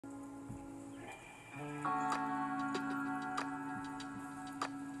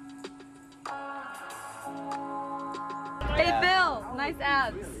Nice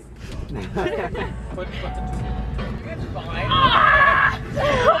abs.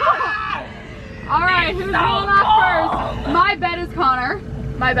 Alright, who's going off first? My bet is Connor.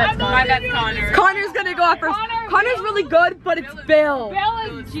 My bet's Connor. Connor's gonna go off first. Connor's really good, but it's Bill. Bill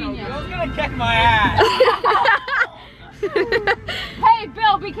is genius. Bill's gonna kick my ass. Hey,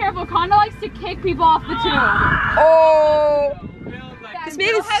 Bill, be careful. Connor likes to kick people off the tube. Oh. This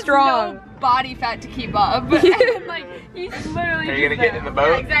man is strong. No body fat to keep up. And, like, he's literally. Are you gonna get in the boat?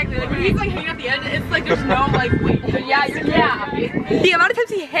 Yeah, exactly. Like when he's like hanging at the edge, it's like there's no like weight. So, yeah, you're The amount of times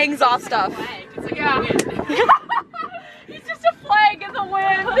he hangs off stuff. It's like, yeah. He's just a flag in the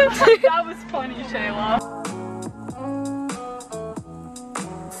wind. That was funny, Shayla.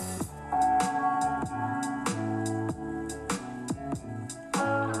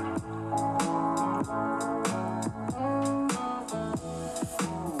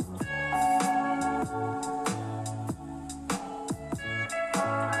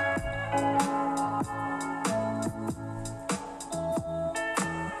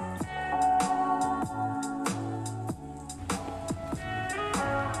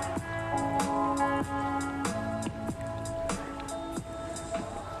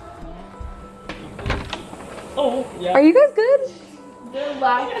 Oh, yeah. Are you guys good? They're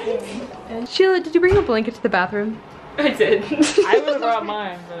laughing. Sheila, did you bring a blanket to the bathroom? I did. I would have brought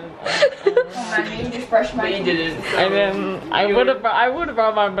mine, but I mean, just brush my teeth. didn't. So I didn't. I would have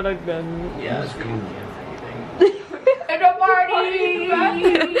brought mine, but I didn't. Yeah. It's a party!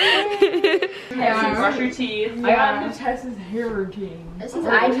 Yeah, brush your teeth. I got into Tessa's hair routine. This is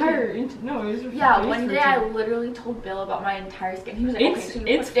No, it was yeah, one day I literally told Bill about my entire skin. He was like, It's- okay, so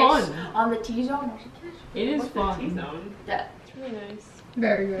it's put this fun. on the T-zone. It is fun. Yeah. It's really nice.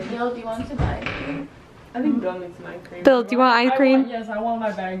 Very good. Bill, do you want some ice cream? I think Bill needs some ice cream. Bill, do you want ice cream? Yes, I want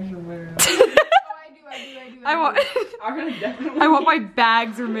my bags removed. I want. I'm gonna definitely. I want my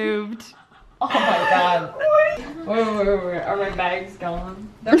bags removed. Oh my god. Wait. Are my bags gone?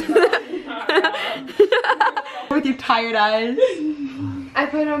 With your tired eyes. I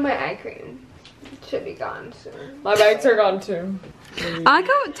put on my eye cream. It should be gone soon. My bags are gone too. I like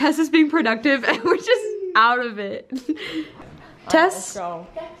how Tess is being productive and we're just out of it. Tess, Let's go.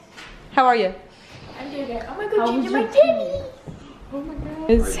 how are you? I'm doing it. Oh my god, changing my titty! Oh my god.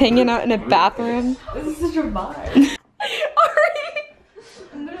 Is hanging out in a bathroom. This is such a vibe.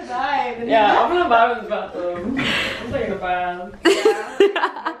 I'm gonna die. Yeah, I'm gonna vibe in the bathroom. I'm taking a bath.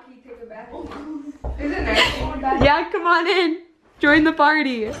 Is it nice to go back? Yeah, come on in. Join the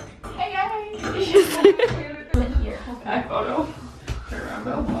party. Hey guys! Here. I photo. Turn around,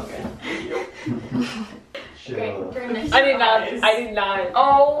 Bill. Okay. Okay, I did not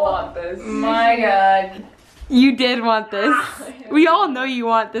want this. my god. You did want this. We all know you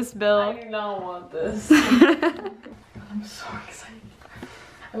want this, I Bill. do not want this. I'm so excited.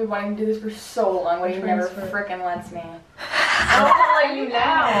 I've been wanting to do this for so long, but he never frickin' lets me. I'll let you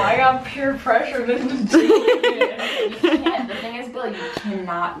now. I got peer pressure to do it. You can't. The thing is, Bill, you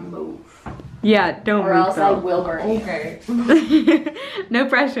cannot move. Yeah, don't Or move, else I Bill. will burn you. Okay. No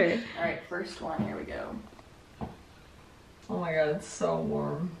pressure. Alright, first one, here we go. Oh my god, it's so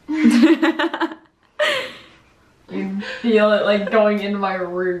warm. You feel it like going into my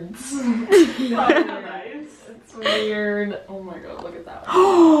roots. So nice. It's weird. Oh my god, look at that one.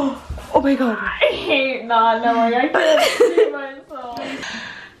 Oh my god. I hate not knowing. I can't see myself.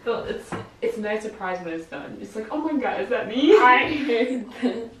 So it's a nice surprise when it's done. It's like, oh my god, is that me? I hate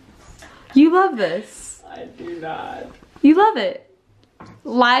this. You love this. I do not. You love it.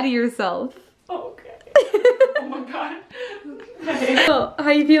 Lie to yourself. Okay. Oh my god. Oh, how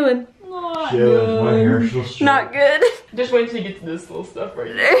you feeling? Not Yeah, my hair's good. still straight. Not good. Just wait till you get to this little stuff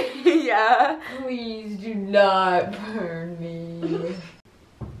right here. Yeah. Please do not burn me.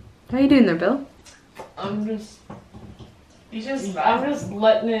 How you doing there, Bill? I'm just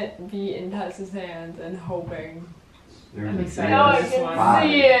letting it be in Tessa's hands and hoping. I'm excited No, for this one.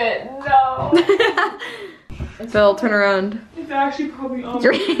 See it. No. Bill, turn around. It's actually probably on.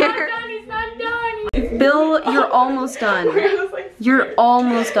 Your hair. He's not done. Bill, you're almost done. You're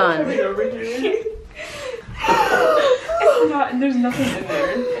almost done. Over here. It's not, and there's nothing in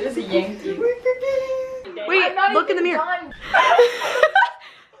there. It is a Yankee. Wait, look in the mirror.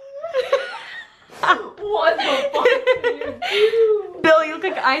 What the fuck did you do? Bill, you look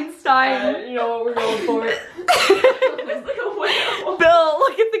like Einstein. You know what we're going for? It's like a whale. Bill,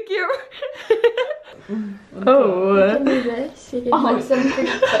 look at the camera. Oh. Do this. You can put some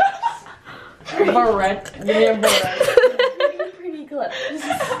pretty clips. Barrette. Give me a barrette. Pretty clips. Oh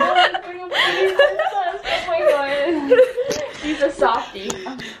my god. He's a softie.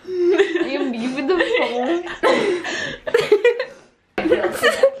 You with the phone.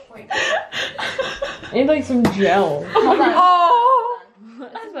 I need like some gel. Hold on. Oh!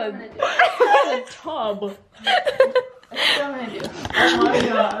 That's a tub. That's what I'm gonna do. Oh my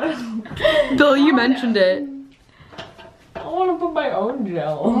god. Bill, you mentioned it. I want to put my own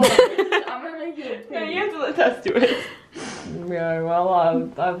gel. I'm gonna make you a No, pig. you have to let Tess do it. Yeah, well,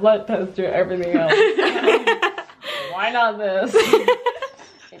 I've let Tess do everything else. Why not this?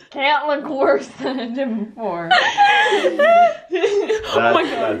 It can't look worse than it did before.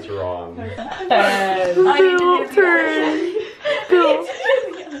 That's wrong. Tess. Bill, turn. Bill.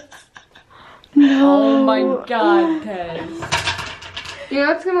 Oh my god, Tess. You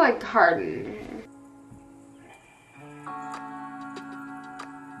know it's gonna like harden.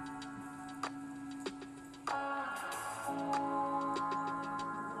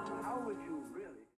 How would you really